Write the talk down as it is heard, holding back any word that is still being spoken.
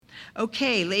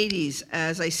Okay, ladies,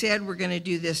 as I said, we're going to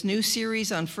do this new series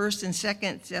on 1st and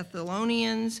 2nd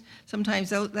Thessalonians. Sometimes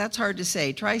that's hard to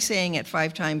say. Try saying it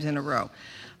 5 times in a row.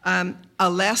 A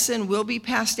lesson will be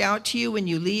passed out to you when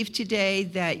you leave today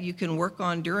that you can work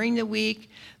on during the week.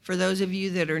 For those of you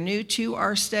that are new to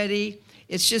our study,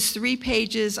 it's just 3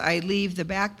 pages. I leave the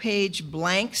back page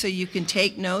blank so you can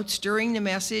take notes during the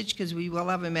message, because we will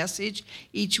have a message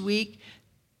each week.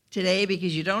 Today,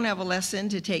 because you don't have a lesson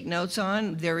to take notes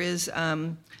on, there is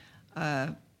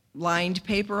lined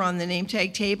paper on the name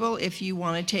tag table. If you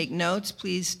want to take notes,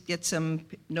 please get some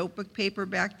notebook paper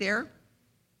back there.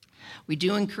 We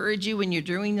do encourage you when you're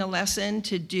doing the lesson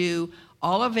to do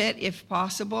all of it if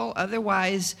possible.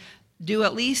 Otherwise, do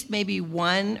at least maybe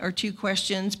 1 or 2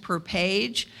 questions per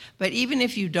page. But even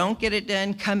if you don't get it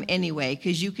done, come anyway,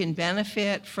 because you can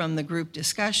benefit from the group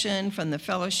discussion, from the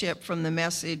fellowship, from the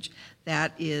message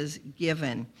that is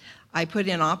given. I put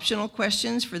in optional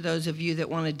questions for those of you that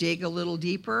want to dig a little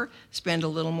deeper, spend a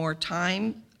little more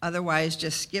time. Otherwise,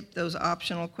 just skip those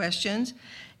optional questions.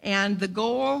 And the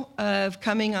goal of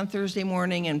coming on Thursday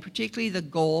morning, and particularly the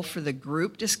goal for the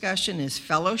group discussion, is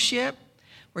fellowship,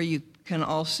 where you can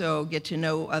also get to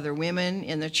know other women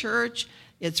in the church.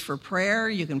 It's for prayer.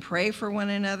 You can pray for one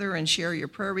another and share your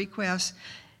prayer requests.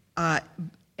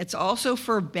 It's also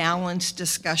for balanced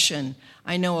discussion.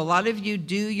 I know a lot of you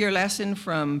do your lesson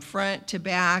from front to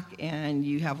back, and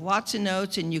you have lots of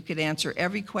notes, and you could answer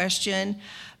every question.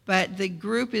 But the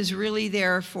group is really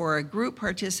there for a group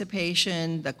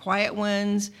participation. The quiet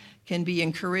ones can be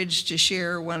encouraged to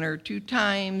share 1 or 2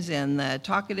 times, and the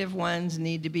talkative ones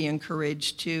need to be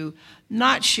encouraged to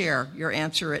not share your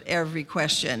answer at every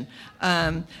question,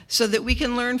 so that we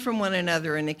can learn from one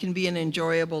another, and it can be an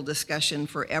enjoyable discussion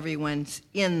for everyone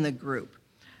in the group.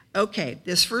 Okay,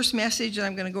 this first message that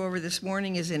I'm going to go over this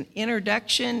morning is an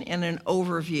introduction and an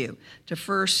overview to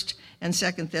 1st and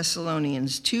 2nd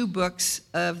Thessalonians, 2 books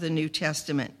of the New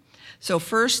Testament. So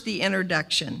first, the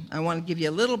introduction. I want to give you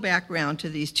a little background to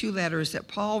these 2 letters that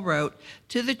Paul wrote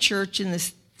to the church in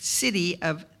the city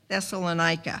of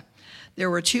Thessalonica. There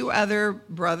were 2 other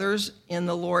brothers in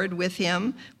the Lord with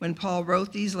him when Paul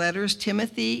wrote these letters,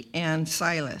 Timothy and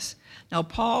Silas. Now,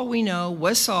 Paul, we know,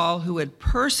 was Saul, who had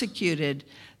persecuted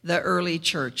the early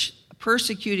church,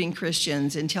 persecuting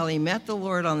Christians until he met the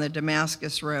Lord on the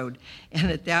Damascus Road. And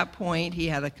at that point, he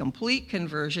had a complete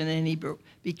conversion, and he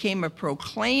became a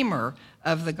proclaimer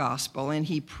of the gospel, and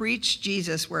he preached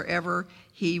Jesus wherever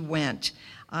he went.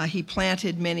 He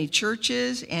planted many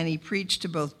churches, and he preached to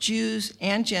both Jews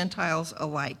and Gentiles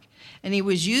alike. And he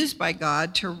was used by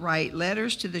God to write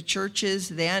letters to the churches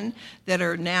then that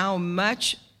are now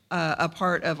much a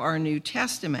part of our New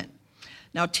Testament.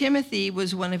 Now, Timothy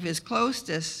was one of his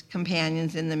closest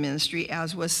companions in the ministry,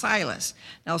 as was Silas.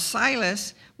 Now,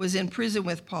 Silas was in prison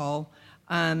with Paul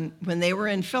when they were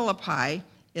in Philippi.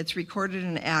 It's recorded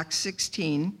in Acts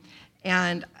 16.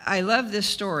 And I love this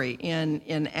story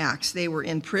in Acts. They were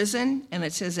in prison, and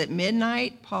it says at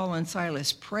midnight, Paul and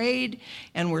Silas prayed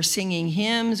and were singing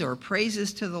hymns or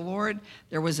praises to the Lord.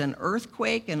 There was an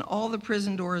earthquake, and all the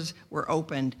prison doors were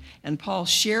opened. And Paul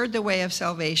shared the way of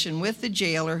salvation with the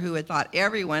jailer, who had thought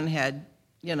everyone had,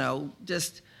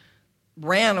 just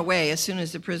ran away as soon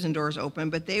as the prison doors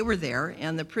opened. But they were there,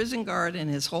 and the prison guard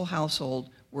and his whole household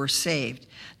were saved.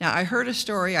 Now, I heard a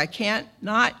story. I can't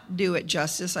not do it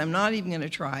justice. I'm not even going to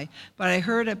try. But I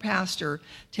heard a pastor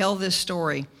tell this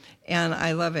story, and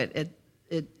I love it.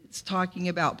 It's talking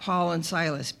about Paul and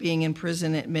Silas being in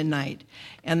prison at midnight,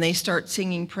 and they start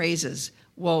singing praises.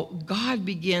 Well, God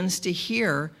begins to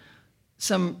hear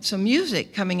some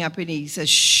music coming up, and he says,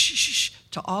 shh, shh,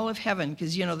 to all of heaven,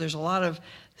 because, there's a lot of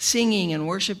singing and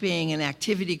worshiping and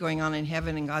activity going on in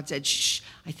heaven, and God said, shh,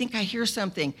 I think I hear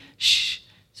something. Shh.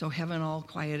 So heaven all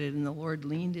quieted, and the Lord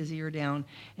leaned his ear down,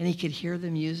 and he could hear the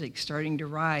music starting to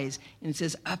rise. And it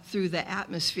says up through the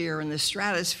atmosphere and the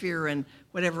stratosphere and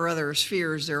whatever other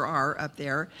spheres there are up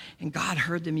there. And God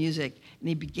heard the music, and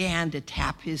he began to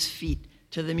tap his feet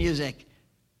to the music.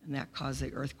 And that caused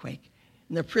the earthquake.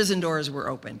 And the prison doors were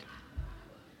opened.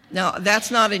 Now,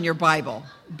 that's not in your Bible,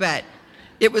 but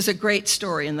it was a great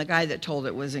story, and the guy that told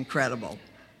it was incredible.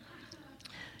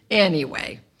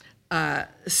 Anyway,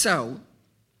 so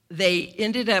they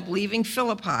ended up leaving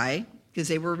Philippi because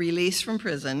they were released from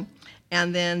prison,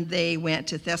 and then they went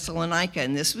to Thessalonica,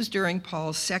 and this was during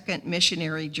Paul's 2nd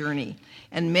missionary journey.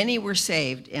 And many were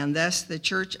saved, and thus the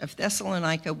church of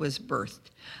Thessalonica was birthed.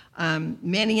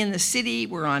 Many in the city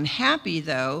were unhappy,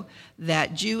 though,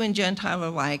 that Jew and Gentile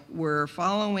alike were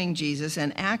following Jesus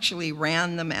and actually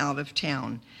ran them out of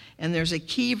town. And there's a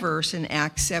key verse in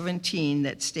Acts 17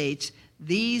 that states,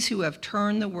 These who have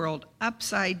turned the world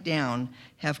upside down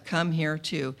have come here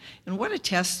too. And what a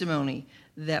testimony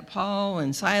that Paul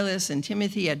and Silas and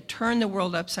Timothy had turned the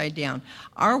world upside down.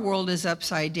 Our world is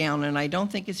upside down, and I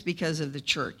don't think it's because of the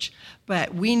church,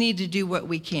 but we need to do what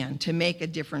we can to make a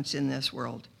difference in this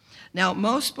world. Now,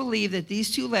 most believe that these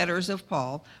two letters of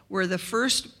Paul were the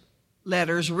first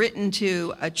letters written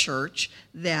to a church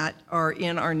that are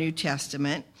in our New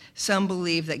Testament. Some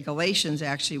believe that Galatians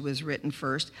actually was written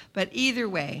first, but either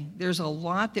way, there's a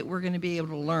lot that we're going to be able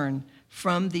to learn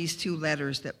from these two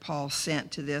letters that Paul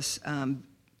sent to this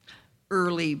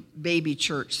early baby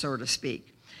church, so to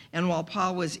speak. And while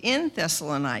Paul was in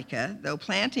Thessalonica, though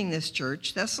planting this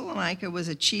church, Thessalonica was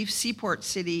a chief seaport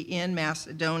city in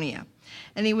Macedonia.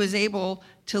 And he was able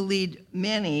to lead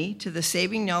many to the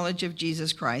saving knowledge of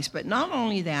Jesus Christ. But not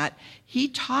only that, he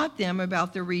taught them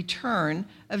about the return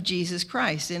of Jesus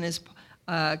Christ. And as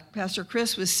Pastor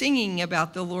Chris was singing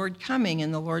about the Lord coming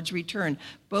and the Lord's return,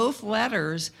 both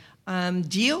letters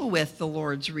deal with the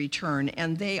Lord's return.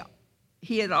 And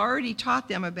he had already taught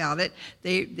them about it.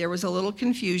 There was a little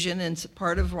confusion, and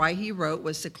part of why he wrote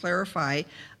was to clarify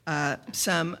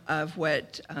some of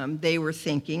what they were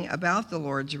thinking about the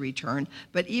Lord's return.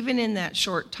 But even in that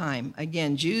short time,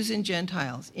 again, Jews and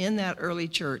Gentiles in that early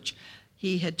church,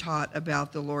 he had taught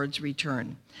about the Lord's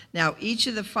return. Now, each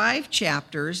of the 5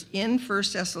 chapters in 1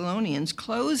 Thessalonians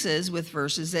closes with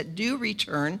verses that do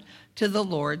return to the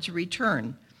Lord's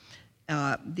return.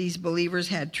 These believers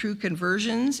had true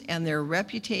conversions, and their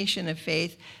reputation of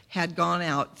faith had gone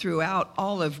out throughout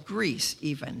all of Greece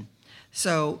even.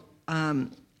 So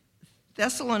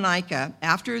Thessalonica,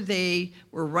 after they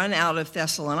were run out of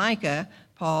Thessalonica,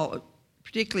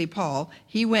 particularly Paul,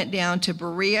 he went down to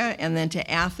Berea and then to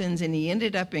Athens, and he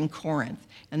ended up in Corinth.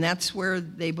 And that's where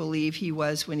they believe he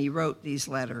was when he wrote these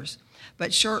letters.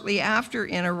 But shortly after,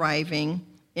 in arriving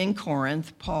in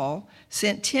Corinth, Paul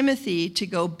sent Timothy to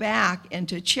go back and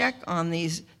to check on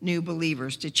these new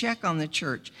believers, to check on the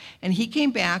church. And he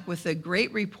came back with a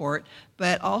great report,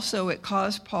 but also it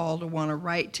caused Paul to want to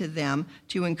write to them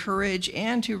to encourage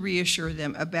and to reassure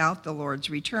them about the Lord's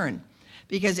return.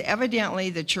 Because evidently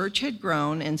the church had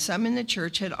grown, and some in the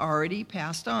church had already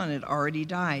passed on, had already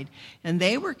died. And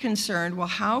they were concerned, well,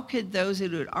 how could those who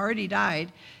had already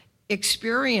died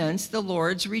experience the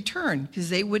Lord's return? Because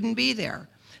they wouldn't be there.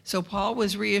 So Paul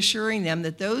was reassuring them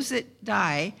that those that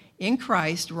die in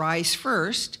Christ rise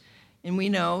first, and we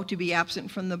know to be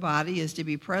absent from the body is to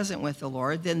be present with the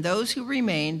Lord. Then those who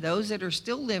remain, those that are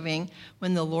still living,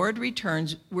 when the Lord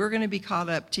returns, we're going to be caught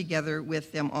up together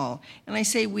with them all. And I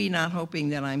say we, not hoping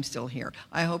that I'm still here.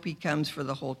 I hope he comes for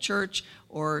the whole church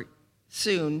or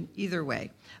soon, either way.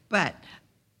 But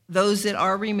those that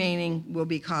are remaining will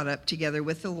be caught up together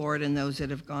with the Lord and those that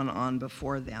have gone on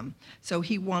before them. So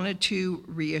he wanted to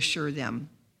reassure them.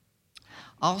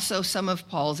 Also, some of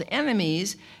Paul's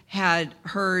enemies had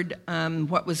heard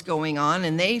what was going on,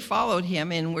 and they followed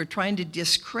him and were trying to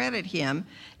discredit him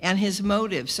and his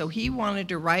motives. So he wanted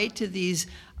to write to these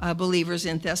believers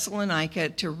in Thessalonica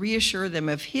to reassure them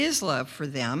of his love for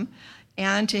them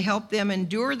and to help them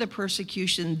endure the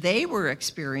persecution they were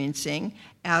experiencing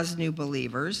as new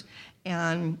believers,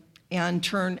 and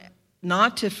turn,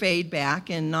 not to fade back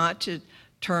and not to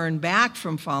turn back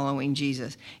from following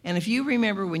Jesus. And if you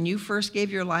remember when you first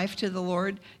gave your life to the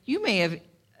Lord, you may have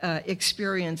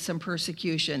experienced some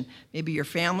persecution. Maybe your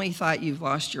family thought you've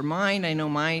lost your mind. I know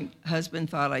my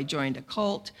husband thought I joined a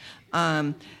cult,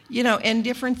 and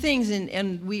different things.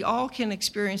 And we all can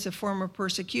experience a form of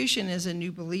persecution as a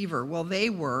new believer. Well,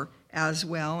 they were as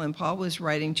well, and Paul was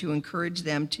writing to encourage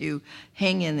them to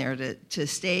hang in there, to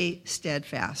stay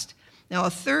steadfast. Now, a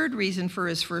third reason for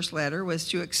his first letter was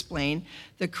to explain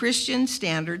the Christian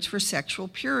standards for sexual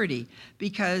purity,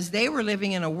 because they were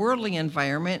living in a worldly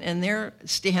environment and their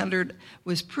standard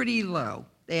was pretty low.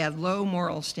 They had low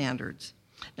moral standards.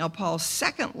 Now, Paul's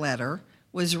second letter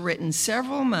was written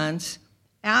several months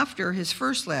after his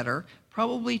first letter,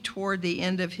 probably toward the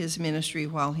end of his ministry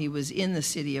while he was in the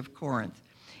city of Corinth.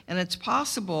 And it's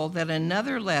possible that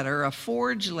another letter, a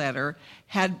forged letter,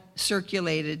 had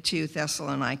circulated to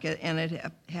Thessalonica, and it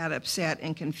had upset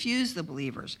and confused the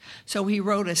believers. So he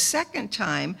wrote a second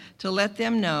time to let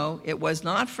them know it was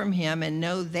not from him, and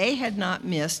know they had not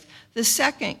missed the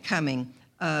second coming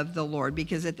of the Lord.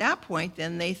 Because at that point,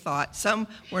 then they thought some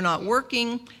were not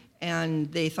working,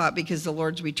 and they thought because the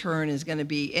Lord's return is going to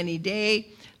be any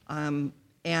day,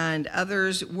 and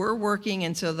others were working,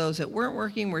 and so those that weren't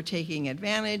working were taking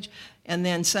advantage. And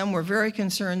then some were very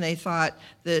concerned. They thought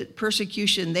the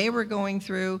persecution they were going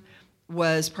through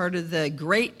was part of the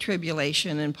Great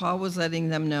Tribulation, and Paul was letting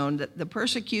them know that the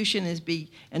persecution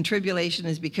and tribulation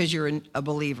is because you're a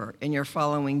believer and you're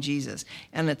following Jesus,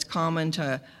 and it's common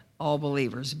to all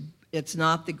believers. It's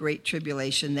not the Great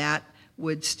Tribulation. That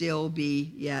would still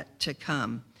be yet to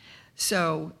come.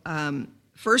 So 1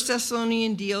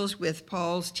 Thessalonians deals with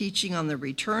Paul's teaching on the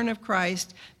return of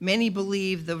Christ. Many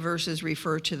believe the verses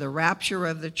refer to the rapture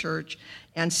of the church,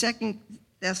 and 2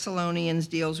 Thessalonians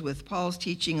deals with Paul's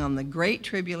teaching on the Great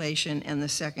Tribulation and the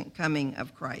second coming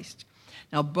of Christ.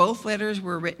 Now, both letters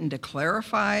were written to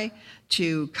clarify,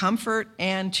 to comfort,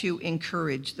 and to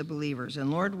encourage the believers.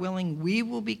 And Lord willing, we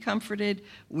will be comforted,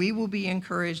 we will be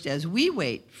encouraged as we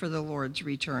wait for the Lord's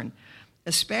return,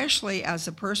 especially as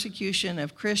the persecution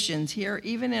of Christians here,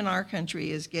 even in our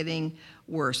country, is getting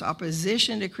worse.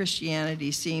 Opposition to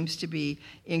Christianity seems to be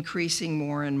increasing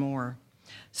more and more.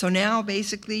 So now,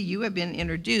 basically, you have been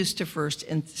introduced to 1st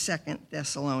and 2nd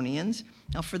Thessalonians.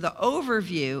 Now, for the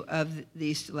overview of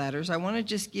these letters, I want to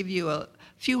just give you a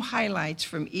few highlights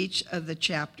from each of the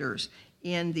chapters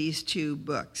in these two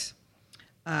books.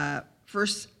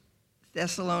 1st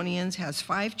Thessalonians has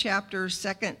 5 chapters.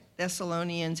 2nd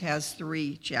Thessalonians has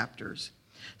 3 chapters.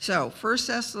 So, 1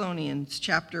 Thessalonians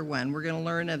chapter 1, we're going to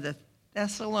learn of the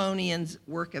Thessalonians'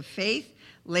 work of faith,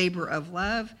 labor of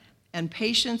love, and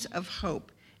patience of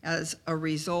hope as a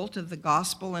result of the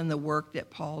gospel and the work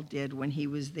that Paul did when he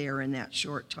was there in that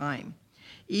short time.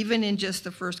 Even in just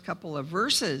the first couple of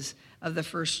verses of the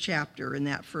first chapter in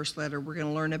that first letter, we're going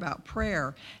to learn about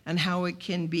prayer and how it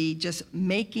can be just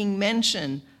making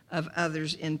mention of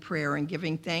others in prayer and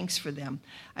giving thanks for them.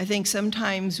 I think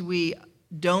sometimes we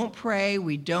don't pray,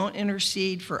 we don't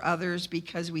intercede for others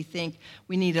because we think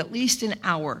we need at least an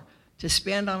hour to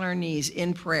spend on our knees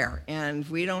in prayer. And if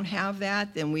we don't have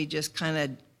that, then we just kind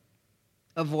of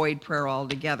avoid prayer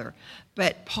altogether.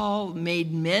 But Paul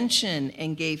made mention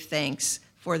and gave thanks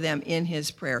for them in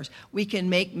his prayers. We can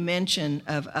make mention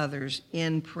of others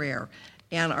in prayer,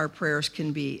 and our prayers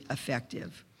can be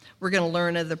effective. We're going to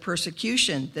learn of the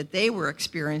persecution that they were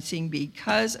experiencing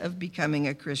because of becoming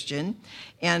a Christian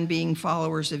and being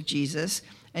followers of Jesus.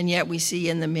 And yet we see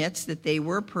in the midst that they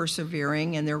were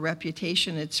persevering, and their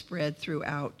reputation had spread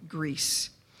throughout Greece.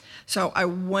 So I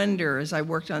wonder, as I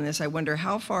worked on this, I wonder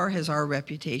how far has our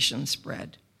reputation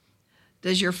spread?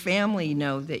 Does your family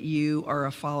know that you are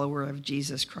a follower of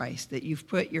Jesus Christ, that you've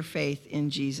put your faith in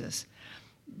Jesus?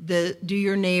 Do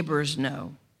your neighbors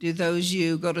know? Do those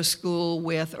you go to school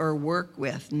with or work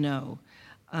with know?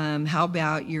 How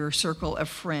about your circle of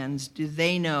friends? Do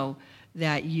they know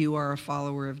that you are a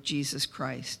follower of Jesus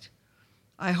Christ?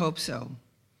 I hope so.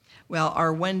 Well,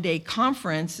 our one-day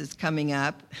conference is coming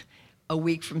up a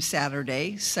week from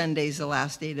Saturday. Sunday's the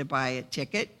last day to buy a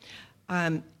ticket.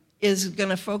 Is going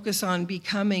to focus on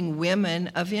becoming women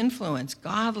of influence,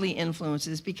 godly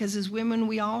influences, because as women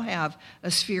we all have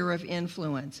a sphere of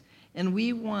influence. And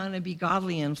we want to be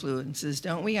godly influences,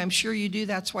 don't we? I'm sure you do.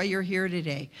 That's why you're here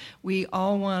today. We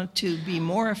all want to be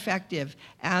more effective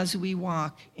as we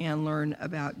walk and learn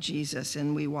about Jesus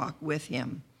and we walk with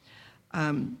him.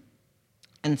 And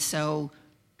so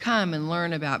come and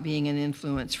learn about being an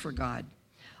influence for God.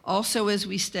 Also, as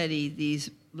we study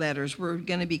these letters, we're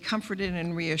going to be comforted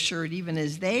and reassured even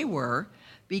as they were,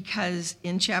 because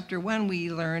in chapter 1 we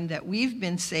learned that we've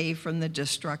been saved from the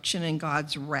destruction and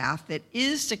God's wrath that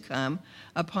is to come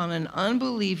upon an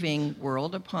unbelieving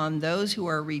world, upon those who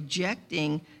are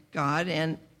rejecting God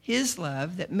and his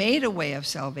love that made a way of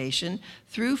salvation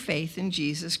through faith in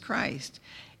Jesus Christ.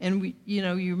 And you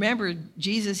remember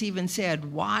Jesus even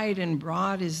said, wide and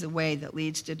broad is the way that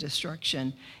leads to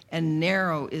destruction, and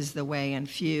narrow is the way, and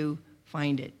few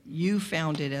find it. You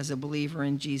found it as a believer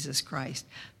in Jesus Christ.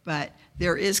 But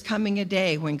there is coming a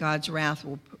day when God's wrath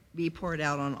will be poured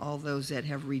out on all those that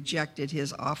have rejected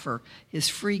his offer, his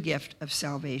free gift of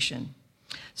salvation.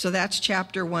 So that's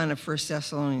chapter 1 of 1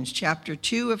 Thessalonians. Chapter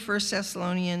 2 of 1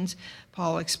 Thessalonians,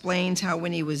 Paul explains how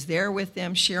when he was there with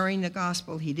them sharing the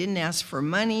gospel, he didn't ask for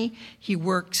money. He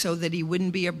worked so that he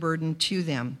wouldn't be a burden to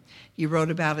them. He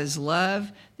wrote about his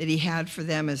love that he had for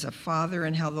them as a father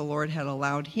and how the Lord had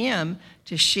allowed him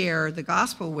to share the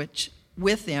gospel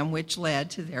with them, which led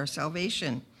to their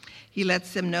salvation. He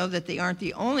lets them know that they aren't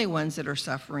the only ones that are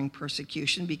suffering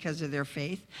persecution because of their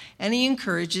faith, and he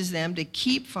encourages them to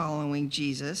keep following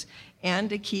Jesus and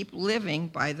to keep living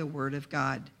by the word of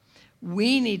God.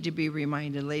 We need to be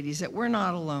reminded, ladies, that we're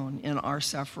not alone in our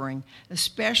suffering,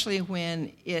 especially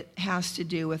when it has to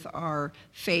do with our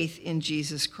faith in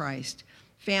Jesus Christ.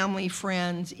 Family,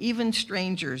 friends, even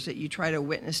strangers that you try to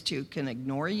witness to can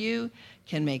ignore you,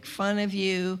 can make fun of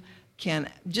you, can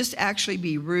just actually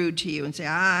be rude to you and say,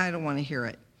 I don't want to hear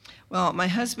it. Well, my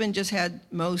husband just had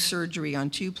Mohs surgery on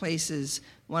 2 places,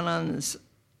 one on the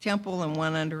temple and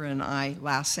one under an eye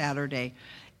last Saturday.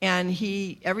 And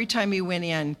every time he went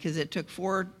in, because it took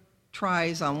 4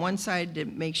 tries on one side to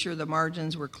make sure the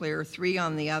margins were clear, 3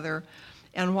 on the other.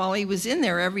 And while he was in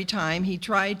there every time, he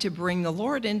tried to bring the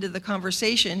Lord into the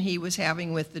conversation he was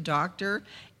having with the doctor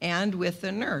and with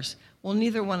the nurse. Well,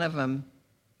 neither one of them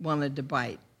wanted to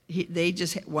bite. They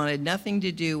just wanted nothing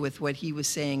to do with what he was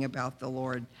saying about the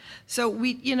Lord. So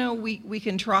we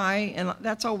can try, and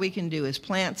that's all we can do is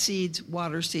plant seeds,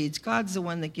 water seeds. God's the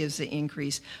one that gives the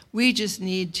increase. We just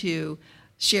need to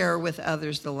share with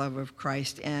others the love of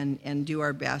Christ and do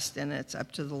our best, and it's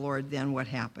up to the Lord then what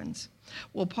happens.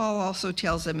 Well, Paul also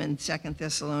tells them in 1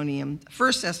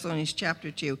 Thessalonians chapter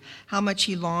 2, how much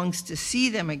he longs to see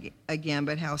them again,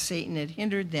 but how Satan had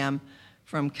hindered them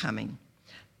from coming.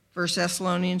 1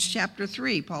 Thessalonians chapter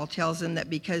 3, Paul tells them that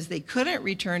because they couldn't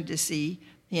return to see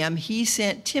him, he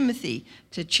sent Timothy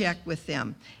to check with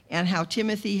them, and how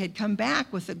Timothy had come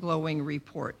back with a glowing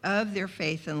report of their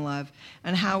faith and love,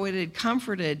 and how it had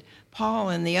comforted Paul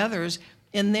and the others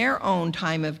in their own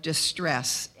time of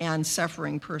distress and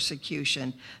suffering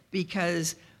persecution,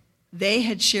 because they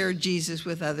had shared Jesus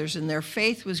with others, and their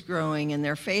faith was growing, and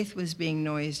their faith was being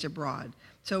noised abroad.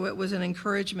 So it was an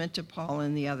encouragement to Paul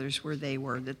and the others where they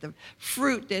were, that the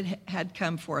fruit that had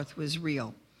come forth was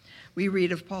real. We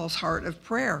read of Paul's heart of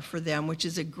prayer for them, which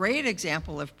is a great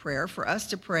example of prayer for us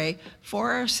to pray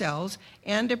for ourselves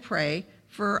and to pray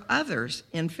for others.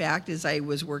 In fact, as I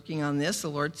was working on this, the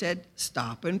Lord said,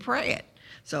 stop and pray it.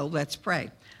 So let's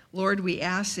pray. Lord, we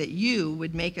ask that you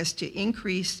would make us to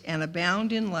increase and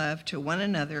abound in love to one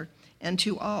another and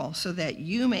to all, so that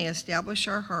you may establish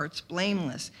our hearts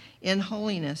blameless in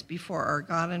holiness before our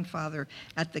God and Father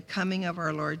at the coming of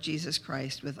our Lord Jesus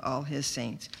Christ with all his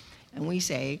saints. And we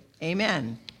say,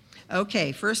 amen.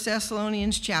 Okay, 1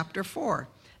 Thessalonians chapter 4.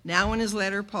 Now in his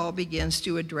letter, Paul begins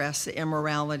to address the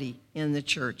immorality in the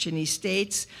church, and he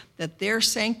states that their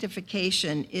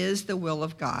sanctification is the will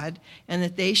of God and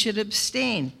that they should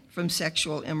abstain from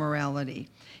sexual immorality.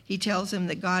 He tells them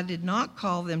that God did not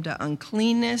call them to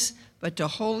uncleanness, but to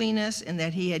holiness, and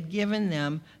that he had given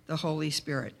them the Holy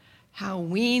Spirit. How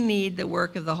we need the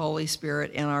work of the Holy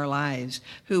Spirit in our lives,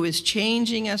 who is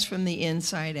changing us from the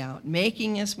inside out,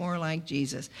 making us more like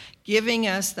Jesus, giving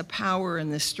us the power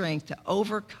and the strength to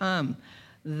overcome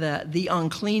the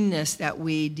uncleanness that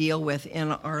we deal with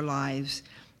in our lives.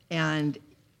 And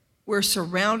we're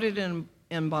surrounded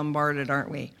and bombarded, aren't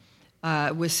we,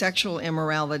 with sexual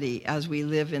immorality as we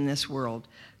live in this world.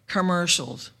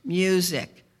 Commercials,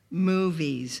 music,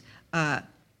 movies,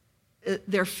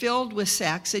 they're filled with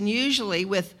sex, and usually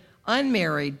with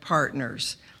unmarried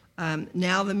partners.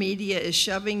 Now the media is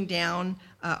shoving down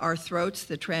our throats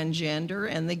the transgender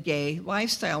and the gay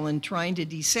lifestyle and trying to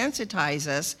desensitize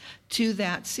us to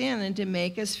that sin and to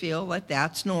make us feel that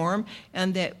that's norm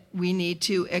and that we need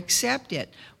to accept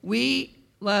it. We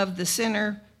love the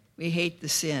sinner, we hate the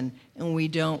sin, and we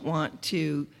don't want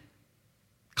to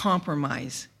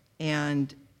compromise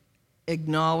and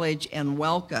acknowledge and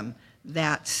welcome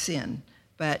that sin,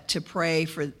 but to pray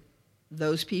for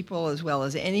those people as well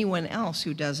as anyone else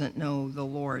who doesn't know the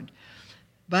Lord.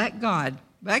 But God,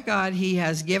 he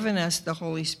has given us the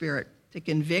Holy Spirit to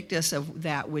convict us of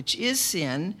that which is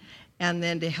sin, and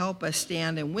then to help us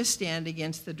stand and withstand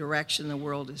against the direction the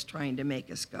world is trying to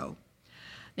make us go.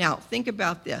 Now, think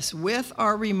about this. With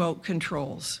our remote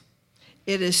controls,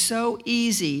 it is so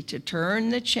easy to turn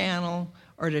the channel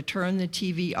or to turn the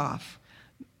TV off.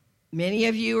 Many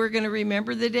of you are going to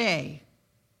remember the day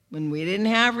when we didn't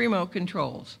have remote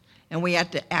controls and we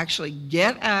had to actually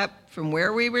get up from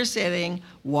where we were sitting,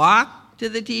 walk to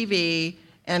the TV,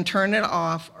 and turn it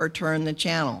off or turn the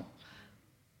channel.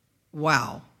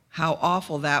 Wow, how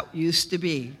awful that used to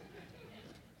be.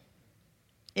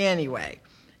 Anyway,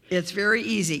 it's very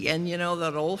easy, and you know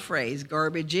that old phrase,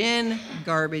 garbage in,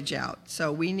 garbage out.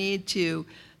 So we need to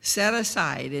set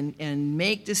aside and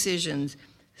make decisions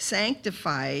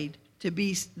sanctified. To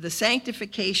be the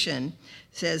sanctification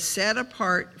says set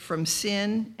apart from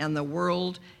sin and the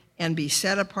world and be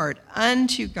set apart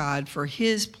unto God for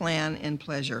his plan and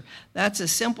pleasure. That's a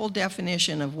simple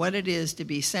definition of what it is to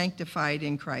be sanctified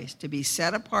in Christ, to be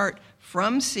set apart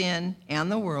from sin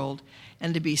and the world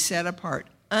and to be set apart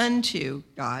unto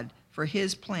God for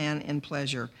his plan and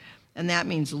pleasure. And that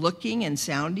means looking and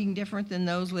sounding different than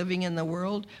those living in the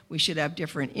world. We should have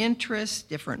different interests,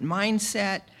 different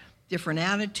mindset, different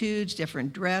attitudes,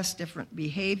 different dress, different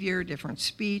behavior, different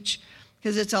speech,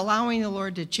 because it's allowing the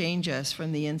Lord to change us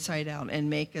from the inside out and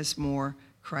make us more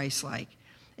Christ-like.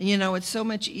 And you know, it's so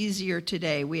much easier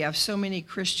today. We have so many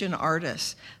Christian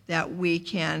artists that we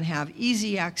can have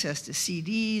easy access to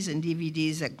CDs and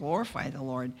DVDs that glorify the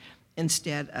Lord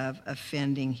instead of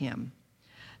offending him.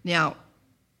 Now,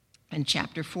 in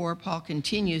chapter 4, Paul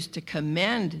continues to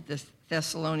commend the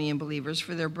Thessalonian believers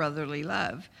for their brotherly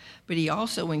love, but he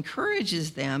also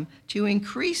encourages them to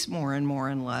increase more and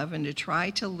more in love and to try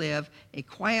to live a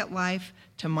quiet life,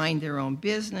 to mind their own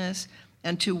business,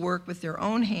 and to work with their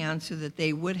own hands so that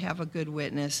they would have a good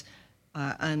witness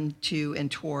unto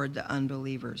and toward the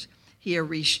unbelievers. He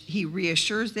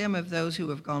reassures them of those who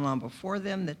have gone on before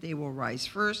them that they will rise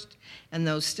first, and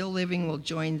those still living will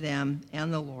join them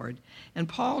and the Lord. And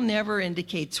Paul never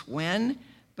indicates when,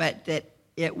 but that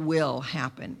it will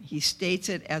happen. He states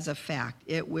it as a fact.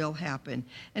 It will happen.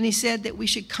 And he said that we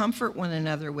should comfort one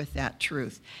another with that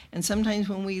truth. And sometimes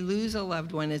when we lose a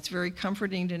loved one, it's very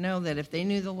comforting to know that if they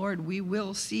knew the Lord, we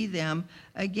will see them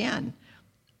again.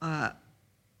 It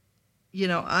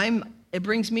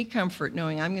brings me comfort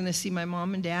knowing I'm going to see my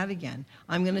mom and dad again.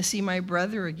 I'm going to see my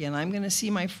brother again. I'm going to see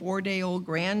my 4-day-old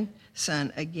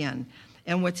grandson again.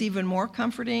 And what's even more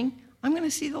comforting, I'm going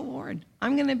to see the Lord.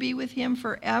 I'm going to be with him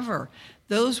forever.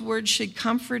 Those words should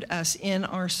comfort us in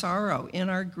our sorrow, in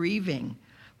our grieving,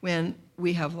 when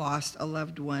we have lost a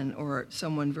loved one or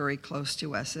someone very close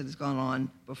to us that has gone on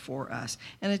before us.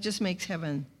 And it just makes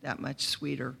heaven that much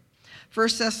sweeter. 1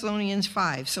 Thessalonians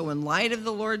 5, so in light of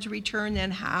the Lord's return,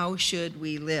 then how should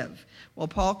we live? Well,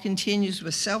 Paul continues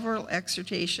with several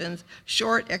exhortations,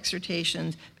 short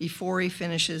exhortations, before he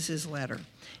finishes his letter.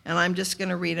 And I'm just going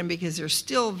to read them because they're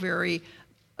still very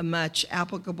much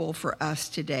applicable for us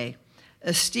today.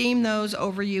 Esteem those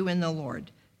over you in the Lord.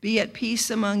 Be at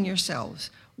peace among yourselves.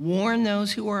 Warn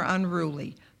those who are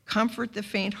unruly. Comfort the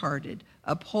faint-hearted.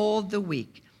 Uphold the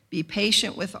weak. Be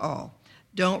patient with all.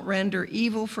 Don't render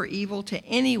evil for evil to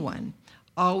anyone.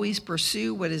 Always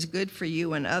pursue what is good for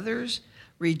you and others.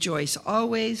 Rejoice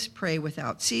always. Pray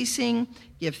without ceasing.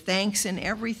 Give thanks in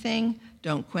everything.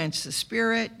 Don't quench the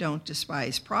spirit. Don't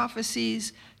despise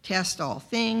prophecies. Test all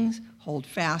things. Hold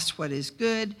fast what is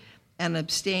good. And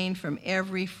abstain from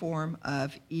every form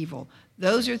of evil.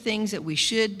 Those are things that we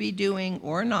should be doing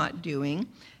or not doing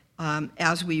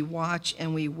as we watch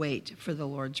and we wait for the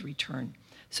Lord's return.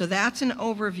 So that's an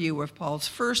overview of Paul's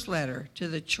first letter to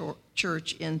the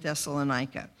church in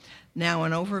Thessalonica. Now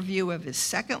an overview of his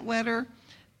second letter,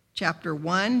 chapter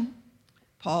 1.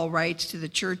 Paul writes to the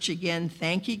church again,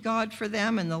 thanking God for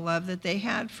them and the love that they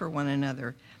had for one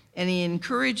another. And he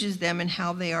encourages them in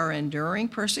how they are enduring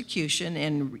persecution,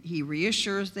 and he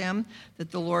reassures them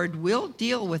that the Lord will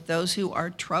deal with those who are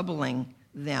troubling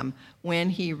them when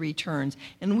he returns.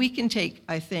 And we can take,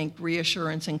 I think,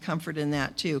 reassurance and comfort in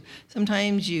that too.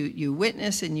 Sometimes you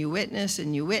witness and you witness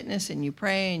and you witness and you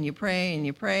pray and you pray and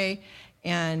you pray,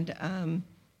 and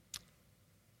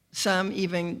some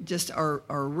even just are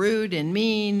rude and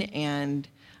mean and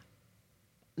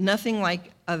nothing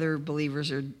like other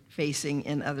believers are facing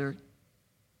in other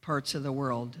parts of the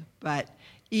world. But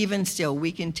even still,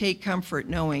 we can take comfort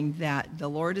knowing that the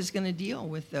Lord is going to deal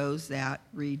with those that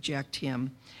reject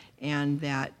him and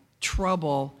that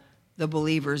trouble the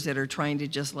believers that are trying to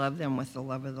just love them with the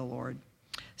love of the Lord.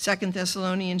 2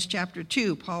 Thessalonians chapter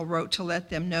 2, Paul wrote to let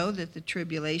them know that the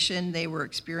tribulation they were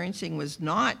experiencing was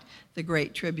not the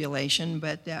great tribulation,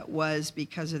 but that was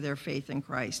because of their faith in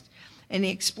Christ. And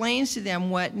he explains to them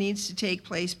what needs to take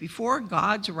place before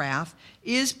God's wrath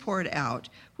is poured out,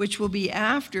 which will be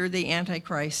after the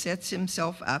Antichrist sets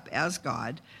himself up as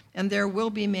God, and there will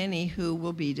be many who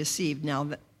will be deceived. Now,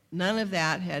 none of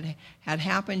that had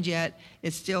happened yet.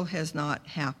 It still has not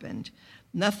happened.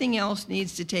 Nothing else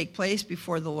needs to take place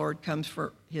before the Lord comes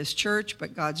for his church,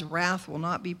 but God's wrath will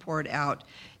not be poured out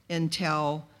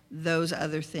until those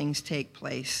other things take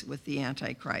place with the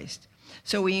Antichrist.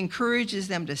 So he encourages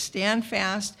them to stand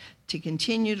fast, to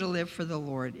continue to live for the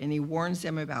Lord, and he warns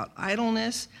them about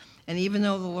idleness. And even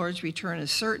though the Lord's return is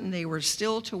certain, they were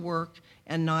still to work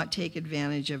and not take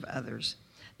advantage of others.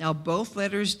 Now, both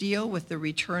letters deal with the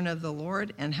return of the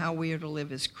Lord and how we are to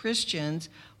live as Christians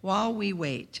while we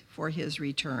wait for his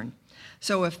return.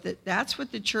 So if that's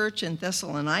what the church in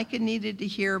Thessalonica needed to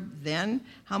hear then,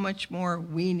 how much more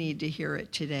we need to hear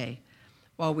it today.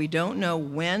 While we don't know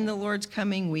when the Lord's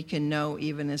coming, we can know,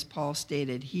 even as Paul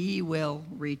stated, he will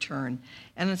return.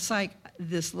 And it's like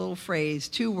this little phrase,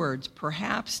 2 words,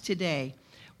 perhaps today.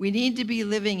 We need to be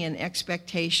living in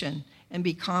expectation and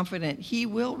be confident he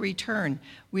will return.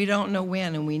 We don't know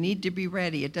when, and we need to be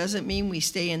ready. It doesn't mean we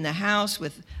stay in the house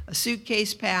with a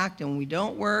suitcase packed and we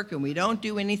don't work and we don't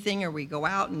do anything, or we go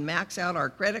out and max out our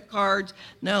credit cards.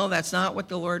 No, that's not what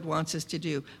the Lord wants us to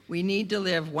do. We need to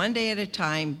live one day at a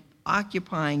time,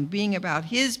 occupying, being about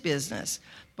his business,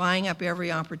 buying up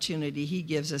every opportunity he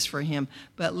gives us for him,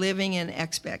 but living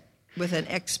with an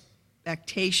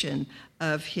expectation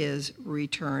of his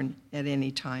return at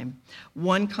any time.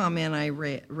 One comment I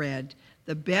read,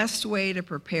 the best way to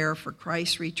prepare for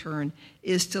Christ's return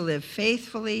is to live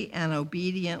faithfully and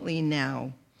obediently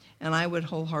now. And I would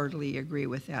wholeheartedly agree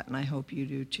with that, and I hope you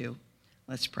do too.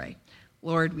 Let's pray.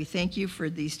 Lord, we thank you for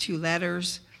these 2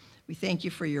 letters. We thank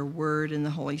you for your word and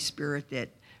the Holy Spirit that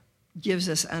gives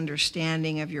us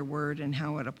understanding of your word and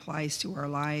how it applies to our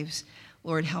lives.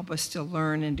 Lord, help us to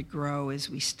learn and to grow as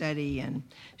we study and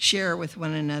share with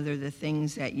one another the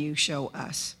things that you show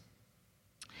us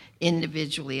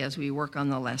individually as we work on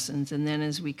the lessons, and then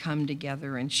as we come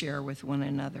together and share with one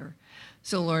another.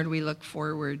 So, Lord, we look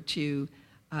forward to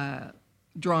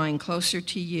drawing closer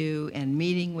to you and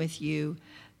meeting with you,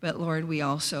 but, Lord, we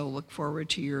also look forward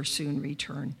to your soon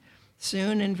return.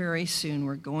 Soon and very soon,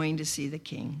 we're going to see the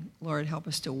King. Lord, help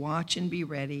us to watch and be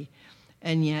ready,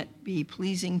 and yet be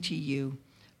pleasing to you,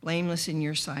 blameless in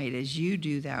your sight as you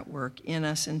do that work in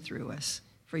us and through us.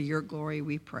 For your glory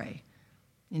we pray.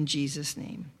 In Jesus'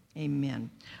 name, amen.